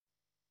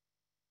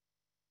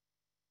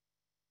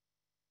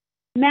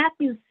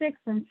Matthew 6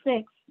 and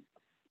 6.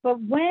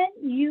 But when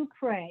you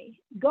pray,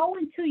 go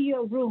into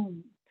your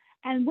room,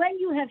 and when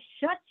you have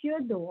shut your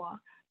door,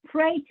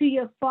 pray to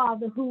your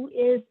Father who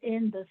is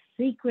in the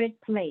secret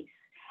place.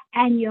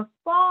 And your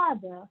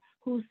Father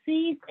who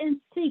sees in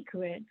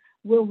secret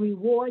will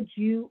reward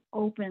you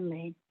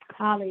openly.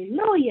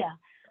 Hallelujah.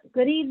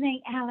 Good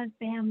evening, Allen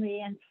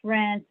family and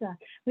friends.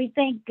 We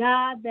thank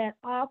God that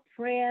our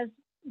prayers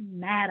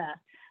matter.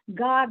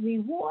 God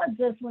rewards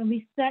us when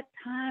we set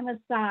time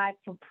aside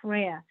for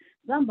prayer.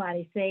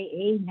 Somebody say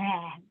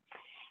amen.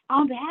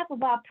 On behalf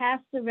of our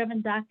pastor,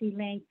 Reverend Dr.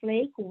 Elaine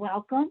Flake,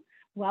 welcome,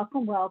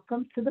 welcome,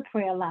 welcome to the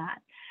prayer line.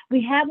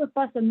 We have with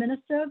us a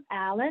minister of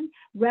Allen,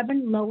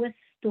 Reverend Lois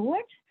Stewart.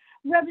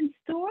 Reverend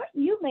Stewart,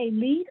 you may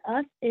lead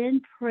us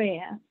in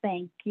prayer.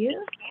 Thank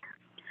you.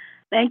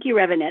 Thank you,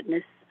 Reverend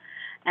Edness.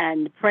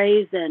 And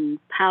praise and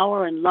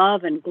power and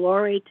love and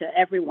glory to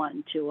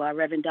everyone, to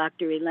Reverend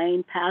Dr.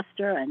 Elaine,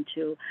 pastor, and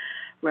to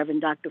Reverend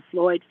Dr.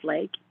 Floyd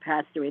Flake,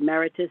 pastor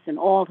emeritus, and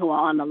all who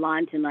are on the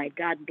line tonight.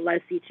 God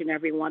bless each and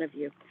every one of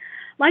you.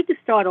 I'd like to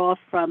start off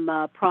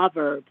from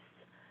Proverbs,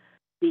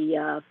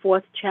 the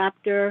fourth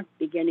chapter,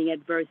 beginning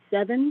at verse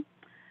 7.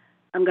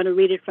 I'm going to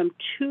read it from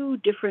two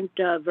different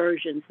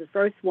versions. The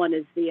first one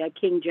is the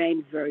King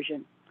James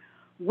Version.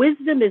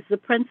 Wisdom is the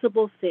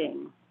principal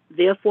thing,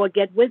 therefore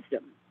get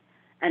wisdom.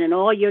 And in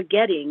all you're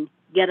getting,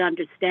 get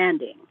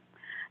understanding.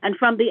 And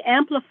from the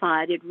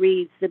Amplified, it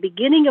reads, the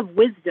beginning of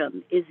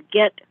wisdom is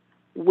get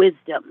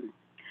wisdom,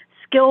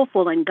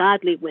 skillful and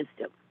godly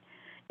wisdom.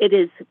 It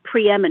is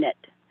preeminent.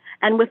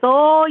 And with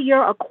all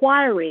you're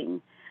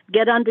acquiring,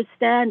 get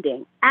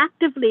understanding.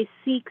 Actively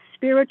seek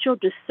spiritual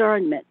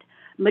discernment,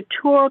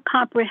 mature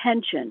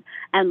comprehension,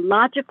 and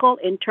logical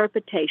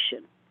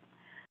interpretation.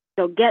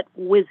 So get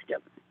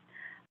wisdom.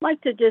 I'd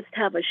like to just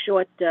have a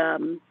short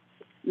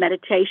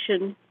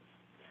meditation.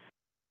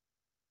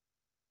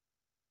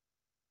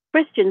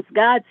 Christians,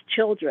 God's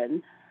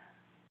children,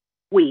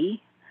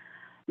 we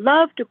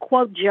love to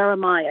quote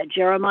Jeremiah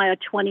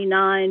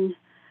 29,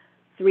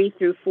 3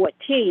 through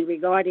 14,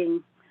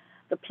 regarding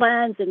the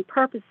plans and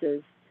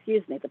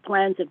the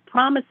plans and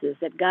promises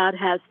that God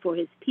has for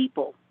his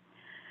people.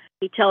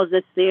 He tells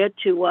us there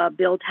to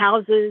build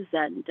houses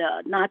and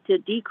not to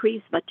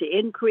decrease, but to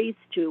increase,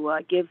 to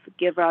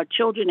give our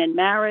children in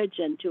marriage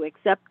and to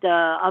accept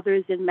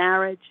others in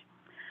marriage,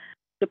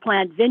 to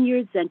plant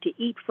vineyards and to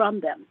eat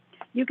from them.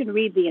 You can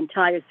read the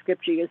entire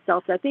scripture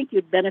yourself. I think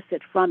you'd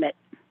benefit from it.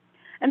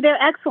 And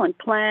they're excellent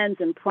plans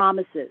and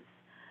promises,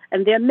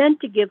 and they're meant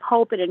to give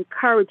hope and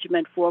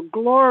encouragement for a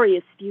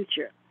glorious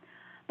future.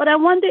 But I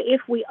wonder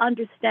if we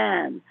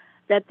understand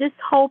that this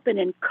hope and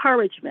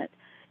encouragement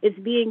is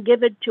being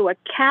given to a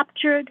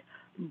captured,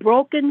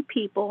 broken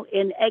people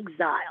in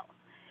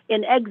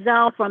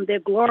exile from their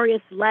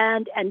glorious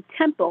land and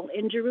temple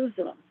in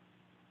Jerusalem.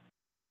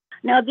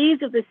 Now,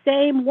 these are the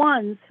same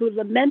ones who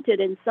lamented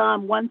in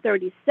Psalm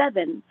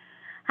 137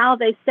 how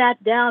they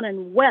sat down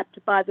and wept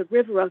by the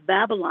river of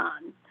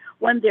Babylon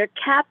when their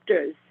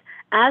captors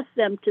asked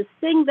them to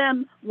sing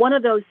them one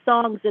of those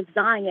songs of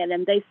Zion,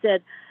 and they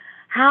said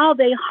how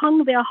they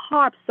hung their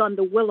harps on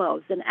the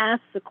willows and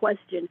asked the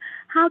question,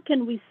 how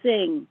can we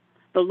sing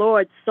the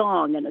Lord's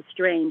song in a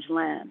strange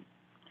land?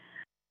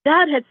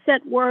 God had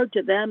sent word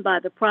to them by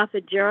the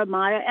prophet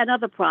Jeremiah and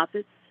other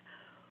prophets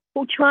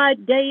who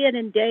tried day in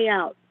and day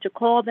out to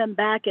call them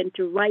back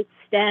into right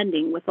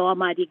standing with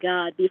Almighty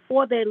God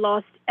before they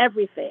lost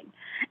everything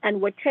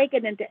and were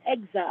taken into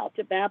exile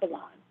to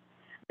Babylon.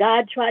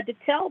 God tried to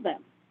tell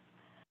them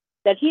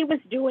that he was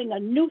doing a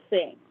new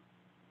thing,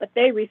 but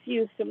they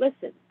refused to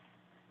listen.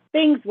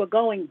 Things were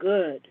going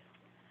good.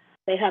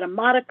 They had a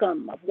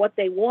modicum of what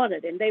they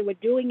wanted, and they were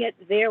doing it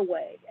their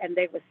way, and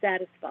they were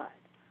satisfied.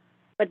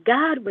 But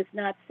God was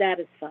not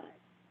satisfied.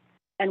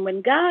 And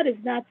when God is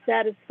not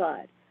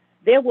satisfied,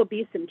 there will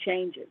be some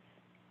changes.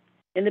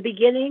 In the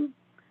beginning,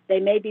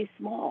 they may be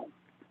small,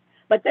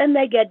 but then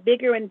they get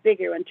bigger and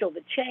bigger until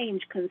the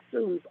change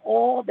consumes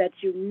all that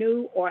you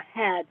knew or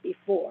had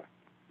before.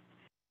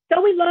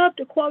 So we love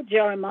to quote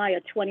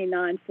Jeremiah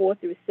 29, 4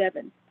 through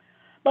 7,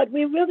 but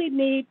we really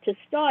need to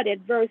start at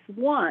verse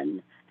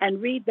 1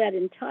 and read that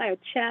entire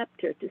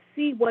chapter to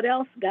see what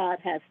else God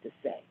has to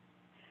say.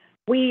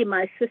 We,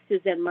 my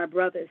sisters and my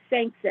brothers,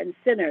 saints and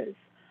sinners,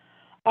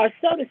 are,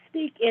 so to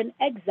speak, in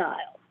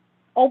exile.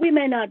 Or we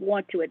may not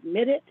want to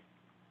admit it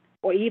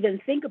or even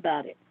think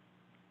about it.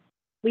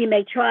 We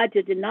may try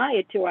to deny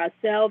it to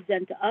ourselves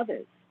and to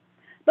others.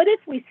 But if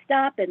we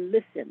stop and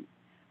listen,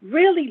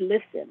 really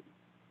listen,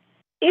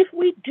 if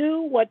we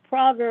do what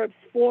Proverbs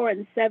 4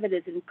 and 7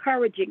 is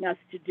encouraging us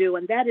to do,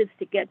 and that is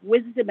to get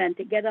wisdom and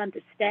to get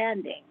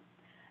understanding,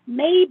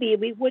 maybe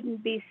we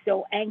wouldn't be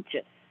so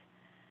anxious,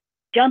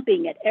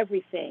 jumping at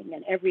everything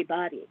and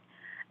everybody.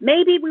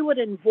 Maybe we would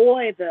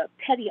avoid the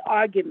petty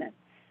arguments.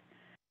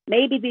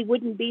 Maybe we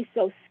wouldn't be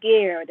so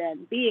scared,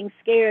 and being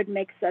scared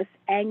makes us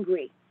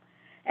angry.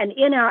 And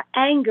in our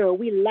anger,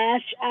 we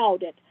lash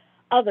out at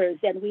others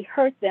and we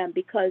hurt them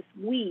because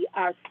we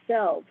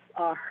ourselves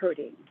are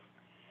hurting.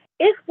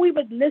 If we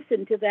would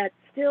listen to that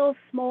still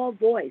small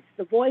voice,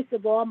 the voice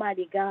of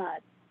Almighty God,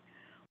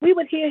 we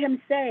would hear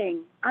him saying,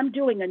 I'm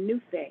doing a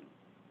new thing.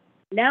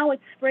 Now it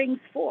springs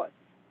forth.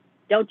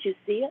 Don't you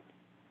see it?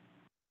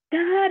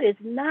 God is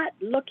not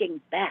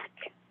looking back.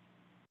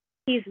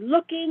 He's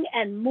looking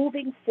and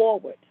moving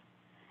forward.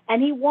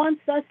 And he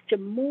wants us to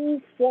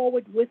move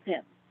forward with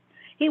him.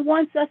 He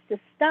wants us to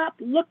stop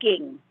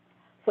looking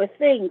for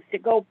things to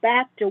go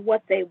back to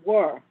what they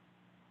were.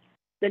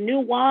 The new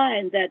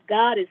wine that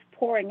God is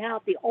pouring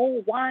out, the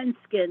old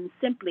wineskin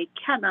simply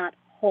cannot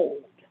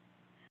hold.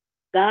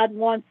 God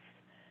wants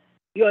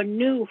your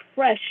new,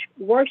 fresh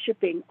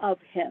worshiping of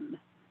him.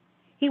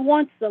 He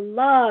wants the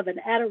love and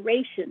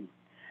adoration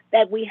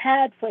that we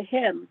had for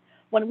him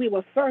when we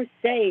were first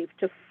saved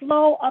to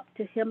flow up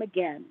to him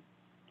again.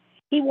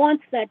 He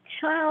wants that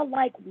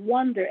childlike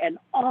wonder and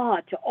awe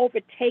to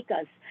overtake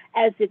us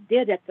as it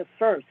did at the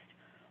first,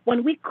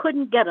 when we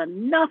couldn't get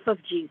enough of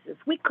Jesus.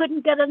 We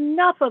couldn't get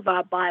enough of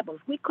our Bibles.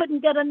 We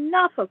couldn't get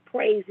enough of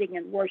praising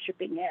and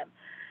worshiping him.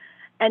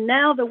 And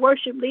now the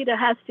worship leader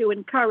has to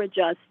encourage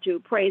us to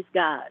praise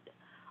God.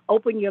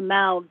 Open your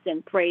mouths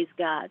and praise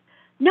God.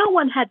 No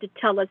one had to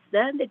tell us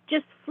then. It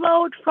just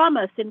flowed from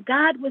us, and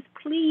God was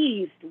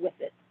pleased with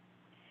it.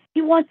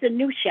 He wants a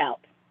new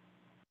shout.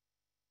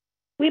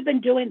 We've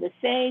been doing the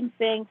same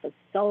thing for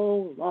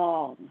so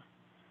long.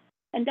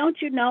 And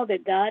don't you know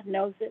that God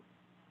knows it?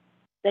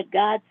 That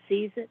God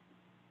sees it?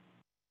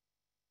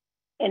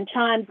 In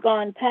times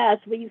gone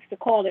past, we used to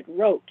call it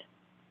rote.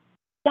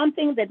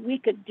 Something that we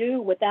could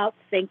do without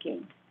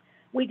thinking.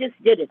 We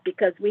just did it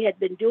because we had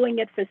been doing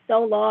it for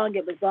so long,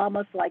 it was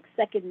almost like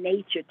second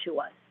nature to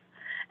us.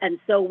 And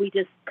so we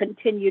just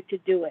continued to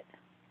do it.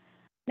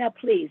 Now,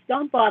 please,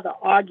 don't bother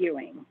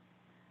arguing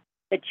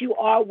that you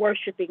are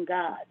worshiping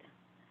God.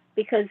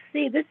 Because,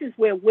 see, this is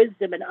where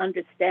wisdom and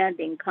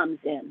understanding comes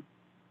in.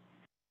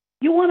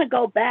 You want to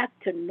go back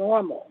to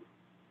normal,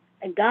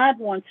 and God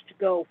wants to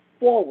go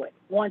forward,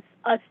 wants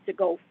us to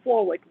go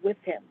forward with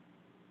him.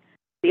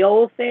 The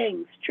old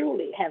things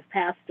truly have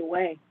passed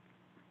away.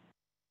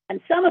 And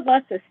some of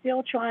us are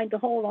still trying to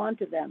hold on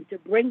to them, to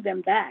bring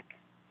them back.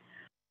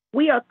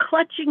 We are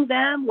clutching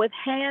them with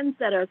hands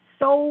that are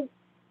so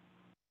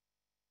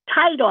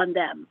tight on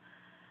them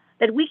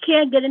that we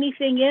can't get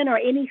anything in or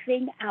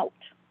anything out.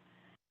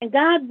 And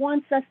God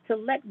wants us to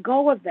let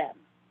go of them.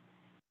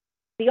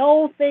 The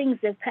old things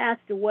have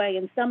passed away,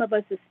 and some of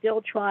us are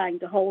still trying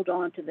to hold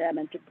on to them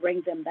and to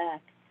bring them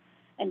back.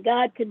 And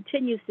God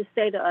continues to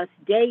say to us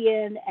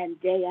day in and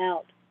day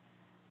out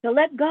to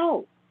let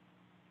go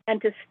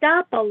and to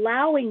stop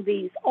allowing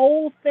these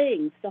old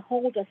things to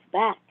hold us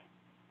back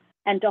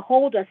and to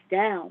hold us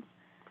down.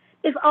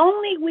 If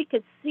only we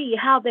could see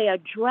how they are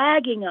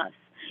dragging us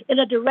in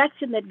a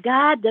direction that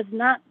God does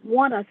not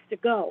want us to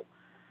go.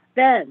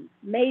 Then,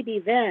 maybe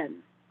then,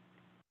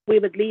 we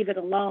would leave it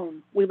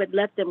alone. We would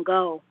let them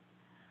go.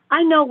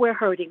 I know we're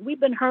hurting. We've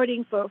been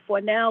hurting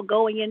for now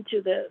going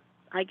into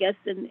I guess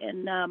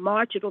in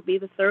March, it'll be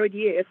the third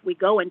year if we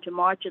go into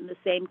March in the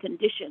same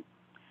condition.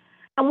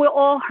 And we're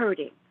all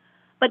hurting.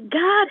 But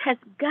God has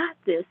got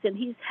this, and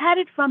he's had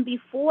it from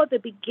before the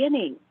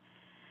beginning.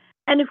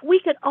 And if we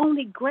could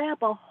only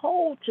grab a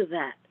hold to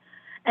that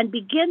and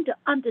begin to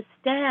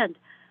understand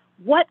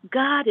what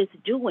God is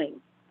doing,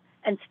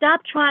 and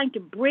stop trying to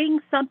bring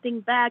something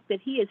back that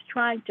he is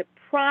trying to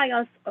pry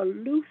us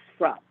loose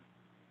from.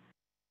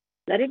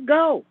 Let it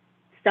go.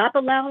 Stop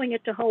allowing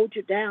it to hold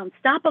you down.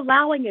 Stop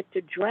allowing it to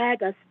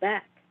drag us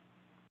back.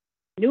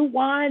 New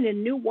wine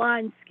and new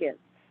wineskins.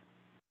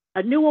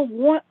 A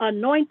new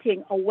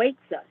anointing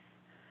awaits us.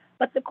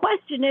 But the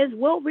question is,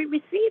 will we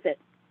receive it?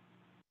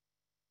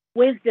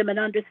 Wisdom and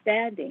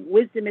understanding.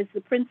 Wisdom is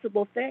the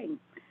principal thing.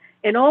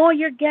 In all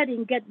you're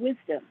getting, get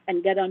wisdom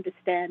and get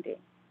understanding.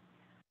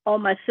 Oh,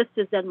 my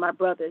sisters and my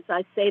brothers,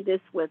 I say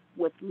this with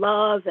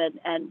love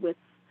and with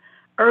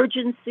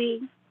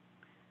urgency.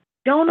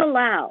 Don't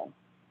allow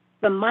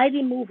the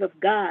mighty move of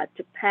God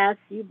to pass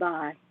you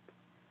by.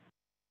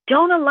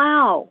 Don't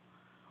allow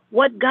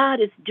what God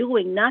is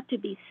doing not to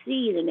be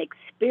seen and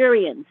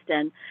experienced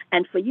and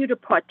for you to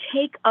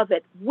partake of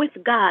it with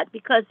God,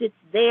 because it's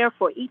there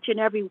for each and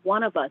every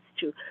one of us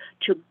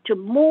to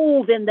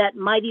move in that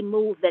mighty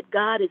move that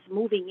God is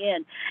moving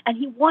in. And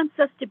he wants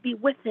us to be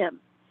with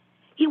him.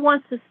 He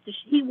wants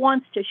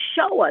to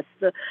show us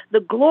the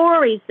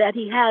glories that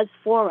he has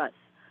for us.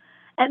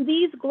 And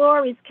these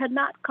glories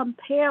cannot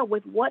compare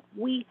with what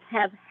we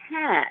have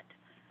had.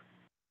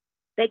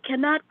 They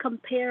cannot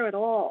compare at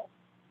all.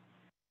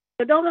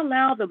 So don't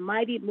allow the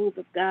mighty move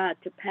of God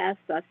to pass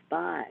us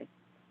by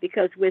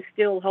because we're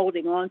still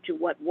holding on to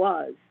what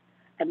was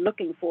and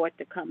looking for it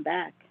to come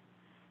back.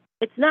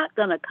 It's not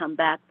going to come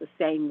back the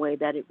same way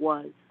that it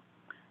was.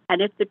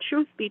 And if the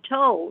truth be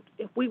told,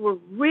 if we were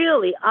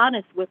really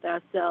honest with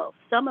ourselves,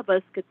 some of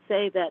us could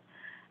say that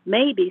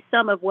maybe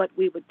some of what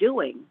we were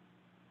doing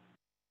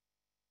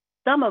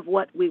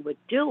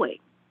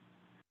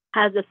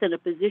has us in a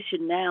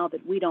position now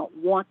that we don't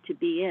want to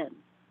be in.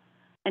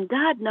 And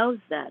God knows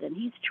that, and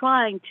he's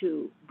trying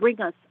to bring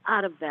us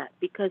out of that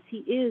because he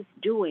is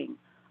doing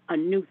a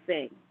new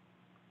thing.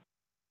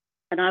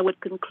 And I would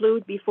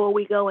conclude before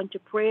we go into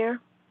prayer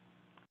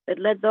that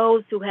let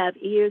those who have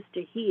ears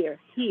to hear,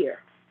 hear.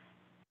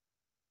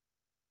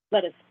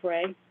 Let us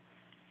pray.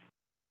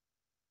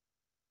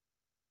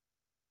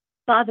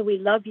 Father, we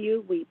love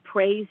you, we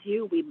praise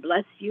you, we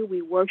bless you,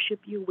 we worship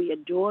you, we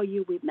adore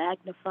you, we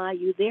magnify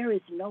you. There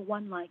is no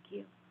one like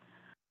you.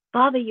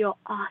 Father, you're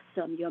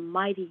awesome, you're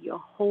mighty, you're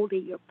holy,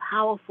 you're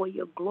powerful,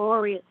 you're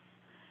glorious,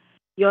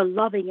 you're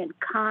loving and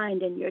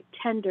kind, and you're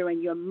tender,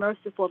 and you're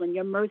merciful, and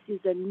your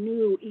mercies are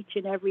new each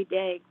and every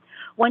day.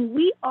 When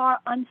we are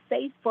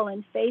unfaithful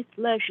and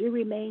faithless, you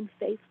remain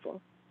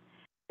faithful.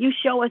 You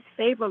show us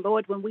favor,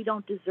 Lord, when we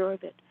don't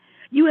deserve it.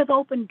 You have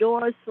opened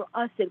doors for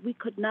us that we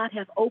could not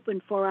have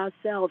opened for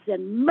ourselves,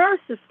 and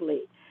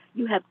mercifully,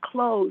 you have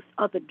closed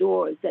other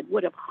doors that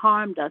would have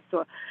harmed us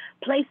or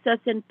placed us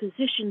in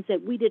positions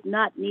that we did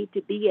not need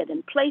to be in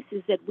and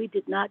places that we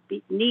did not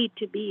need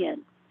to be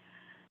in.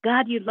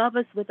 God, you love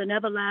us with an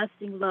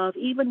everlasting love,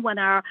 even when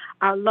our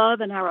love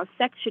and our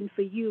affection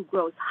for you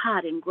grows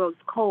hot and grows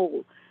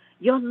cold.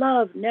 Your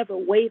love never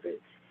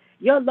wavers.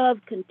 Your love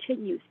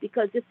continues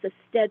because it's a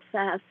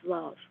steadfast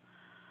love.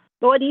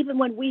 Lord, even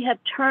when we have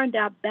turned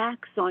our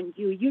backs on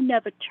you, you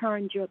never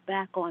turned your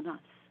back on us.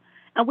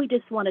 And we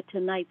just want to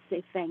tonight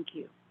say thank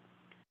you.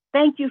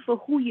 Thank you for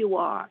who you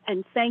are,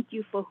 and thank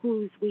you for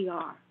whose we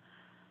are.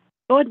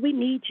 Lord, we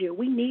need you.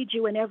 We need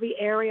you in every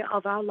area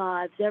of our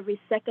lives,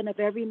 every second of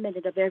every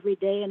minute of every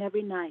day and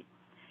every night.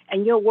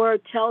 And your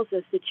word tells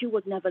us that you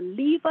would never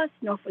leave us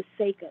nor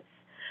forsake us,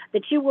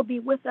 that you will be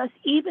with us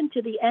even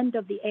to the end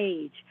of the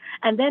age.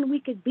 And then we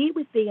could be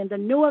with thee in the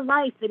newer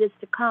life that is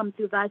to come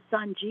through thy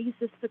Son,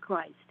 Jesus the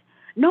Christ.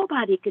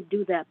 Nobody could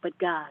do that but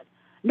God.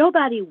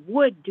 Nobody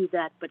would do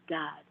that but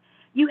God.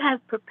 You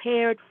have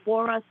prepared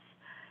for us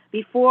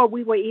before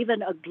we were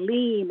even a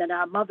gleam in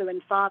our mother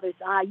and father's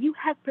eye. You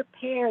have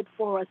prepared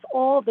for us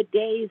all the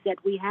days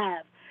that we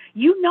have.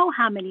 You know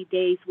how many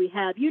days we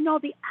have. You know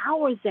the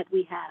hours that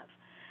we have.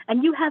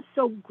 And you have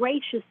so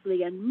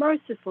graciously and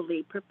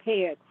mercifully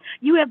prepared.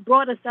 You have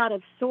brought us out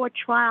of sore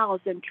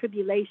trials and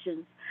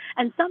tribulations.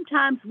 And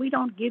sometimes we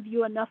don't give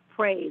you enough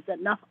praise,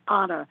 enough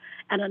honor,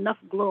 and enough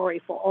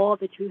glory for all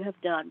that you have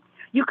done.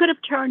 You could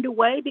have turned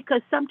away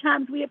because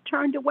sometimes we have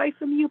turned away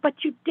from you, but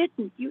you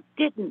didn't. You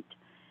didn't.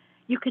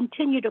 You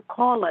continue to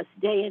call us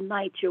day and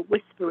night. You're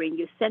whispering.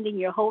 You're sending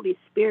your Holy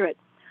Spirit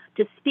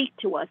to speak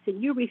to us,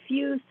 and you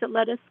refuse to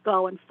let us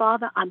go. And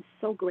Father, I'm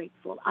so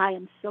grateful. I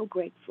am so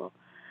grateful.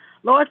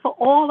 Lord, for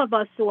all of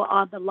us who are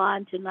on the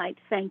line tonight,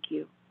 thank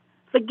you.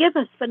 Forgive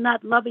us for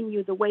not loving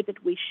you the way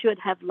that we should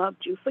have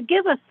loved you.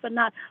 Forgive us for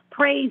not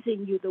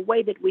praising you the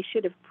way that we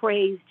should have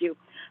praised you.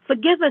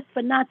 Forgive us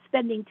for not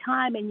spending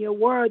time in your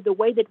word the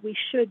way that we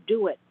should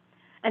do it.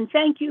 And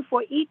thank you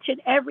for each and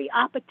every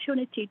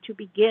opportunity to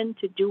begin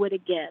to do it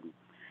again.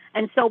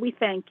 And so we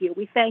thank you.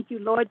 We thank you,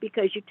 Lord,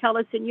 because you tell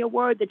us in your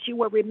word that you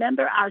will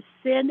remember our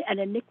sin and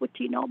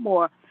iniquity no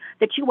more,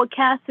 that you will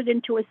cast it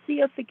into a sea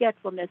of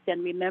forgetfulness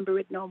and remember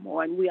it no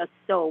more. And we are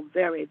so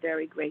very,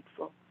 very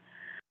grateful.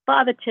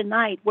 Father,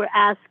 tonight we're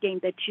asking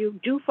that you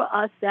do for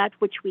us that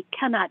which we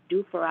cannot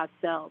do for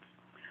ourselves.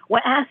 We're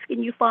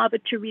asking you, Father,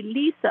 to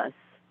release us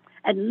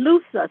and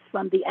loose us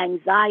from the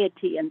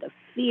anxiety and the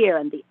fear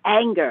and the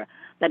anger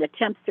that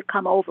attempts to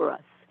come over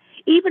us,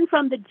 even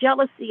from the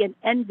jealousy and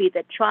envy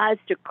that tries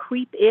to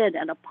creep in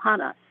and upon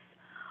us.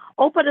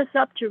 Open us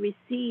up to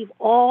receive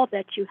all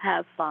that you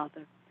have,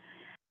 Father.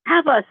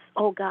 Have us,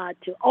 oh God,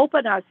 to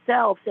open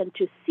ourselves and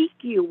to seek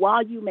you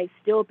while you may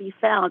still be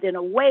found in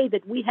a way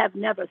that we have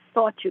never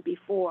sought you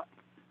before.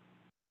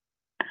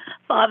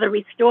 Father,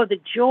 restore the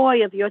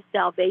joy of your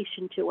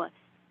salvation to us,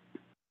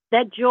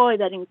 that joy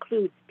that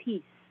includes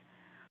peace,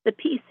 the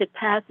peace that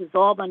passes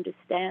all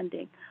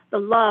understanding, the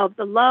love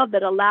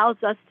that allows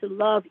us to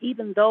love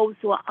even those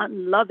who are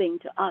unloving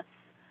to us.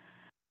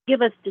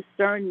 Give us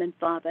discernment,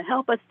 Father.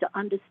 Help us to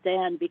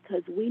understand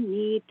because we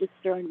need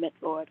discernment,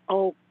 Lord.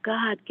 Oh,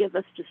 God, give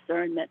us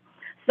discernment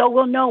so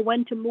we'll know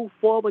when to move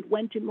forward,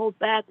 when to move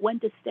back, when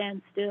to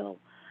stand still.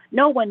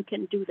 No one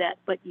can do that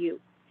but you.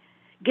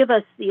 Give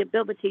us the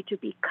ability to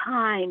be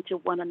kind to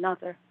one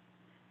another.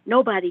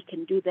 Nobody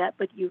can do that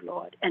but you,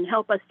 Lord. And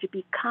help us to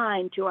be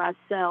kind to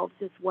ourselves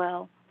as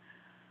well.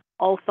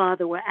 Oh,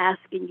 Father, we're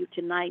asking you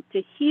tonight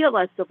to heal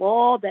us of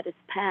all that is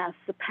past,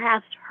 the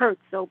past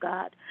hurts, oh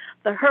God,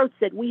 the hurts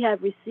that we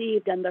have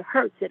received and the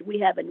hurts that we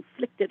have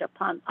inflicted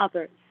upon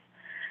others.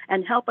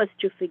 And help us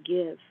to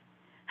forgive.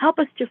 Help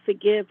us to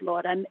forgive,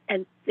 Lord.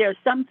 And there are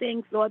some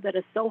things, Lord, that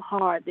are so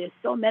hard. There's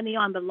so many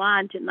on the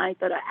line tonight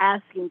that are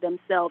asking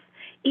themselves,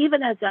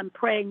 even as I'm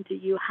praying to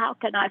you, how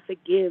can I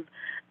forgive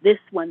this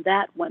one,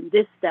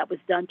 this that was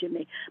done to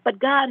me? But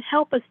God,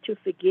 help us to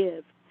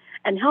forgive.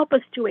 And help us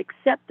to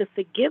accept the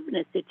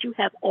forgiveness that you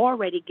have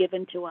already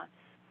given to us.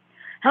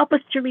 Help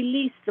us to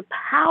release the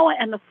power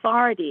and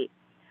authority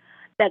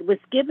that was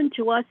given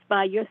to us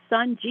by your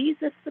Son,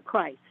 Jesus the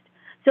Christ,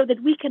 so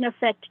that we can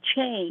affect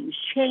change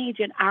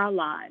in our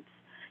lives,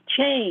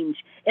 change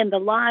in the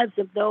lives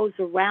of those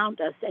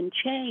around us, and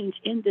change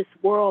in this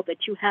world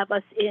that you have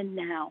us in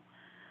now.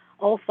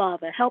 Oh,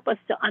 Father, help us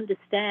to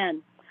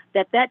understand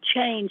that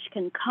change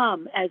can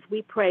come as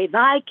we pray,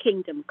 thy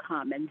kingdom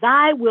come and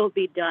thy will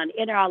be done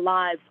in our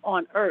lives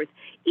on earth,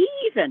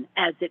 even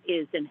as it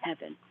is in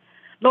heaven.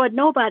 Lord,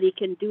 nobody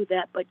can do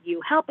that but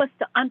you. Help us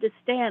to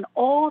understand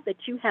all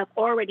that you have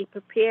already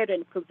prepared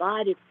and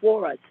provided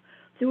for us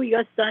through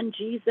your Son,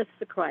 Jesus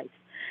the Christ.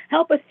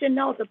 Help us to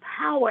know the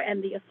power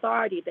and the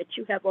authority that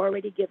you have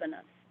already given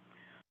us.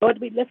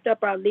 Lord, we lift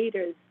up our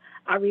leaders,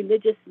 our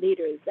religious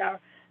leaders, our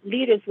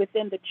leaders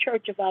within the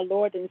church of our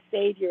Lord and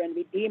Savior and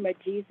Redeemer,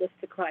 Jesus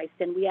the Christ,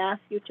 and we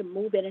ask you to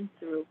move in and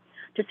through,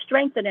 to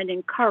strengthen and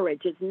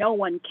encourage as no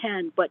one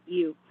can but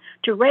you,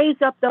 to raise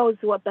up those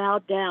who are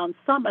bowed down.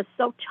 Some are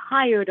so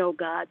tired, oh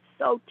God,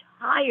 so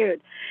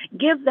tired.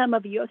 Give them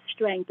of your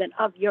strength and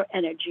of your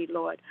energy,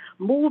 Lord.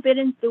 Move in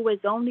and through as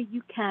only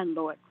you can,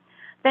 Lord.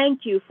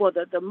 Thank you for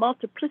the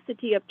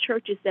multiplicity of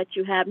churches that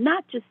you have,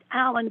 not just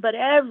Allen, but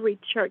every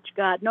church,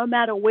 God, no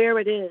matter where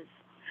it is.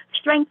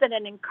 Strengthen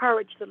and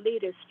encourage the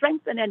leaders.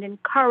 Strengthen and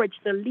encourage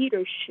the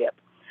leadership.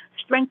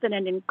 Strengthen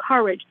and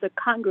encourage the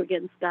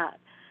congregants, God,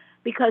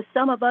 because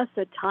some of us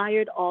are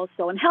tired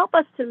also. And help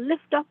us to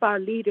lift up our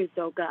leaders,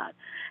 oh God.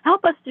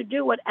 Help us to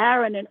do what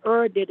Aaron and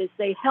Ur did as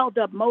they held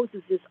up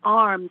Moses'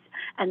 arms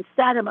and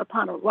sat him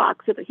upon a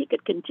rock so that he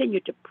could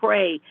continue to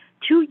pray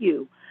to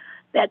you,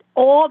 that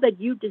all that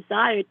you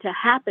desired to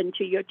happen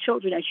to your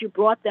children as you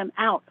brought them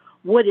out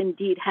would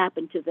indeed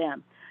happen to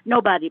them.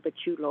 Nobody but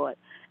you, Lord.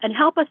 And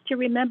help us to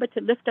remember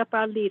to lift up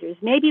our leaders.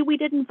 Maybe we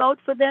didn't vote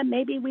for them.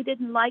 Maybe we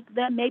didn't like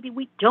them. Maybe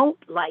we don't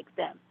like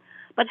them.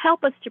 But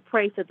help us to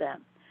pray for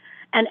them.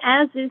 And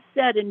as is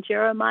said in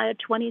Jeremiah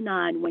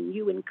 29, when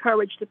you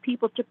encourage the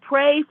people to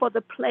pray for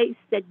the place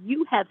that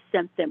you have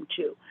sent them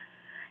to,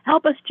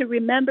 help us to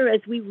remember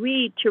as we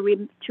read,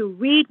 to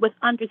read with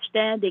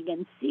understanding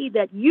and see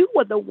that you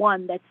were the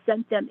one that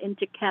sent them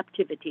into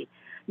captivity.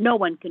 No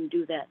one can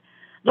do that.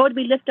 Lord,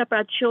 we lift up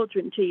our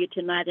children to you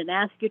tonight and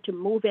ask you to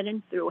move in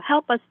and through.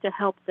 Help us to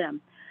help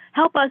them.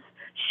 Help us,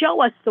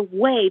 show us the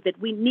way that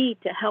we need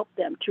to help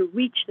them, to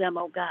reach them,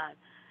 oh God.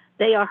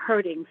 They are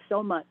hurting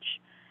so much.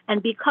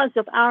 And because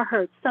of our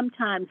hurt,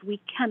 sometimes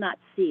we cannot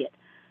see it.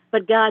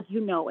 But God,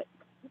 you know it.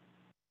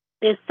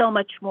 There's so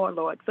much more,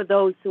 Lord, for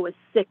those who are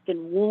sick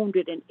and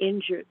wounded and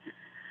injured.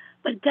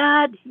 But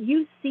God,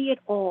 you see it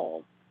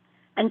all.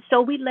 And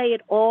so we lay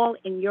it all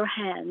in your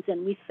hands,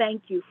 and we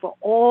thank you for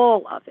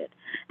all of it.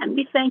 And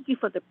we thank you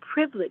for the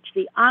privilege,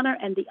 the honor,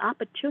 and the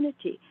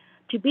opportunity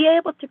to be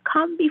able to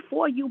come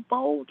before you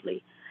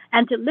boldly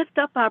and to lift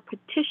up our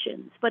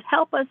petitions. But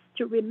help us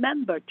to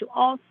remember to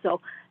also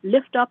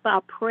lift up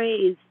our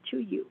praise to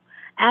you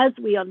as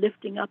we are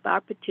lifting up our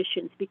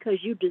petitions,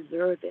 because you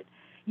deserve it.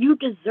 You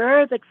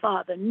deserve it,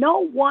 Father.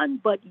 No one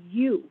but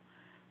you.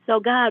 So,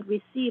 God,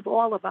 receive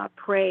all of our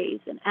praise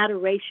and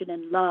adoration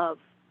and love.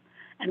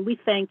 And we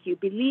thank you,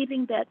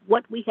 believing that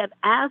what we have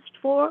asked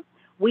for,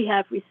 we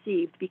have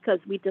received, because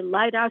we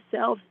delight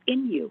ourselves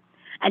in you.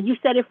 And you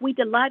said if we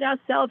delight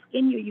ourselves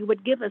in you, you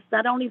would give us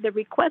not only the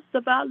requests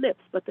of our lips,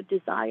 but the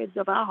desires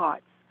of our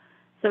hearts.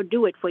 So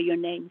do it for your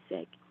name's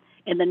sake.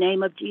 In the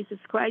name of Jesus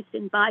Christ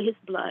and by his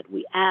blood,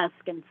 we ask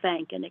and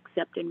thank and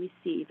accept and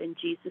receive. In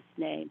Jesus'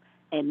 name,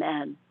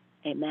 amen.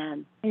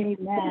 Amen.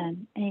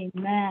 Amen.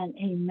 Amen.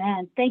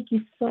 Amen. Thank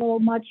you so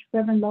much,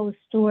 Reverend Lois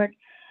Stewart,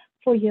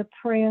 for your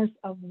prayers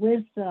of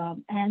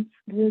wisdom and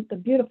the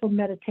beautiful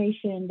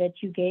meditation that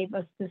you gave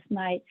us this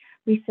night.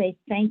 We say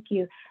thank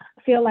you.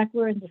 I feel like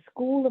we're in the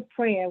school of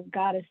prayer.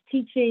 God is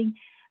teaching,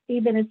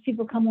 even as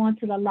people come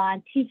onto the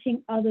line,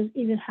 teaching others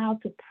even how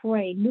to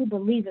pray, new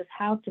believers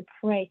how to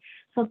pray.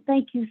 So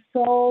thank you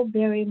so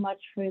very much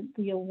for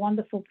your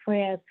wonderful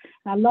prayers.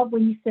 And I love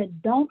when you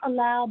said, don't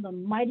allow the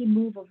mighty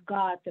move of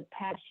God to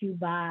pass you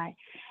by.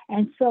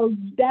 And so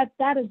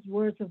that is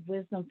words of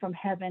wisdom from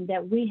heaven,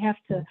 that we have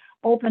to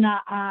open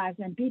our eyes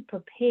and be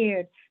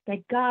prepared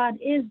that God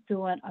is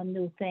doing a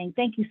new thing.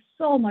 Thank you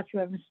so much,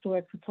 Reverend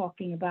Stewart, for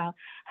talking about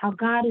how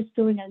God is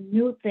doing a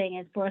new thing,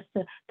 and for us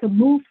to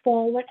move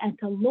forward and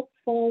to look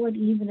forward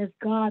even as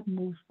God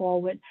moves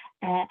forward,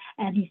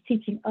 and he's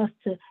teaching us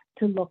to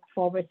look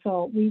forward.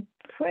 So we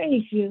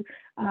praise you,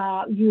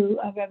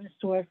 Reverend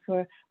Stewart,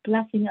 for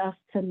blessing us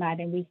tonight,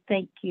 and we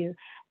thank you.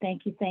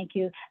 Thank you, thank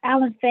you.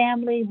 Allen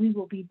family, we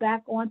will be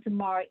back on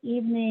tomorrow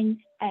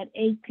evening at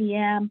 8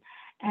 p.m.,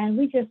 and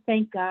we just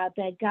thank God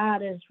that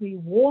God is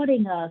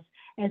rewarding us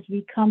as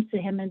we come to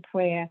him in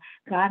prayer.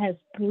 God has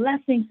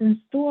blessings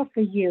in store for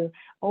you.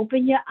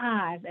 Open your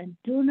eyes and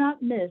do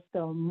not miss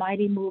the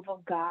mighty move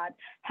of God.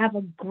 Have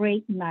a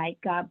great night.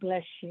 God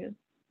bless you.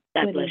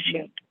 God bless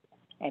you.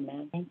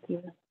 Amen. Thank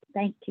you.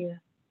 Thank you.